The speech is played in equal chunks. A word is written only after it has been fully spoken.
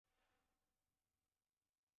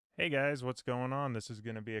Hey guys, what's going on? This is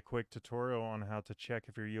going to be a quick tutorial on how to check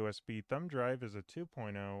if your USB thumb drive is a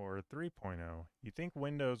 2.0 or a 3.0. You think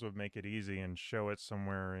Windows would make it easy and show it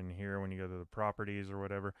somewhere in here when you go to the properties or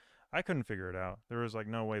whatever. I couldn't figure it out. There was like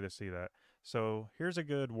no way to see that. So here's a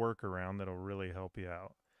good workaround that'll really help you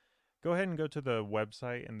out. Go ahead and go to the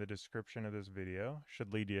website in the description of this video.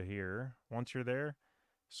 Should lead you here. Once you're there,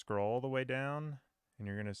 scroll all the way down and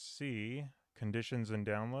you're going to see conditions and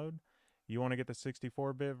download. You want to get the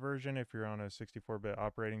 64-bit version if you're on a 64-bit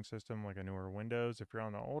operating system like a newer Windows. If you're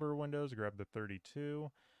on the older Windows, grab the 32.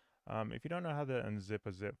 If you don't know how to unzip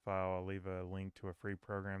a zip file, I'll leave a link to a free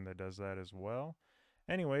program that does that as well.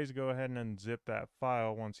 Anyways, go ahead and unzip that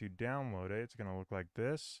file. Once you download it, it's going to look like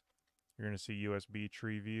this. You're going to see USB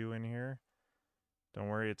tree view in here. Don't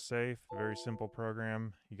worry, it's safe. Very simple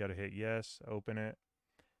program. You got to hit yes, open it,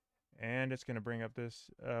 and it's going to bring up this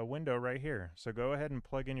window right here. So go ahead and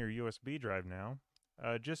plug in your USB drive now.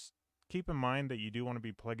 Just keep in mind that you do want to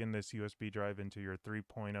be plugging this USB drive into your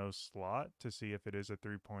 3.0 slot to see if it is a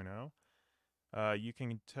 3.0. You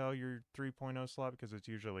can tell your 3.0 slot because it's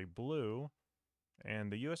usually blue,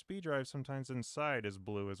 and the USB drive sometimes inside is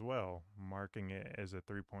blue as well, marking it as a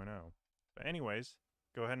 3.0. But anyways,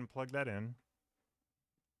 go ahead and plug that in.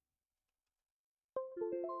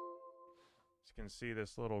 As you can see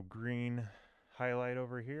this little green highlight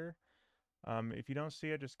over here. If you don't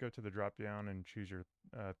see it, just go to the drop down and choose your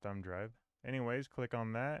thumb drive. Anyways, click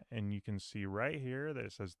on that and you can see right here that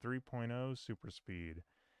it says 3.0 Super Speed.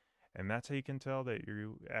 And that's how you can tell that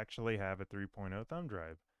you actually have a 3.0 thumb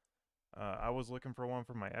drive. I was looking for one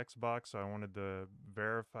for my Xbox, so I wanted to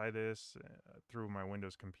verify this through my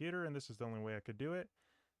Windows computer, and this is the only way I could do it.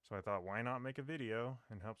 So I thought, why not make a video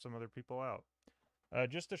and help some other people out?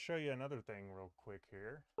 Just to show you another thing real quick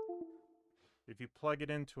here. If you plug it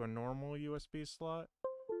into a normal USB slot,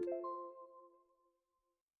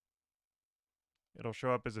 it'll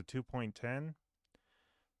show up as a 2.10.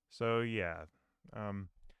 So yeah, um,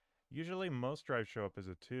 usually most drives show up as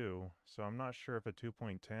a 2, so I'm not sure if a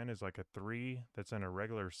 2.10 is like a 3 that's in a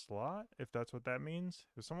regular slot, if that's what that means.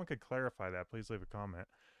 If someone could clarify that, please leave a comment.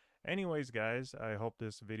 Anyways, guys, I hope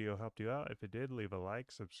this video helped you out. If it did, leave a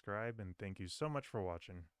like, subscribe, and thank you so much for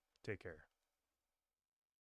watching. Take care.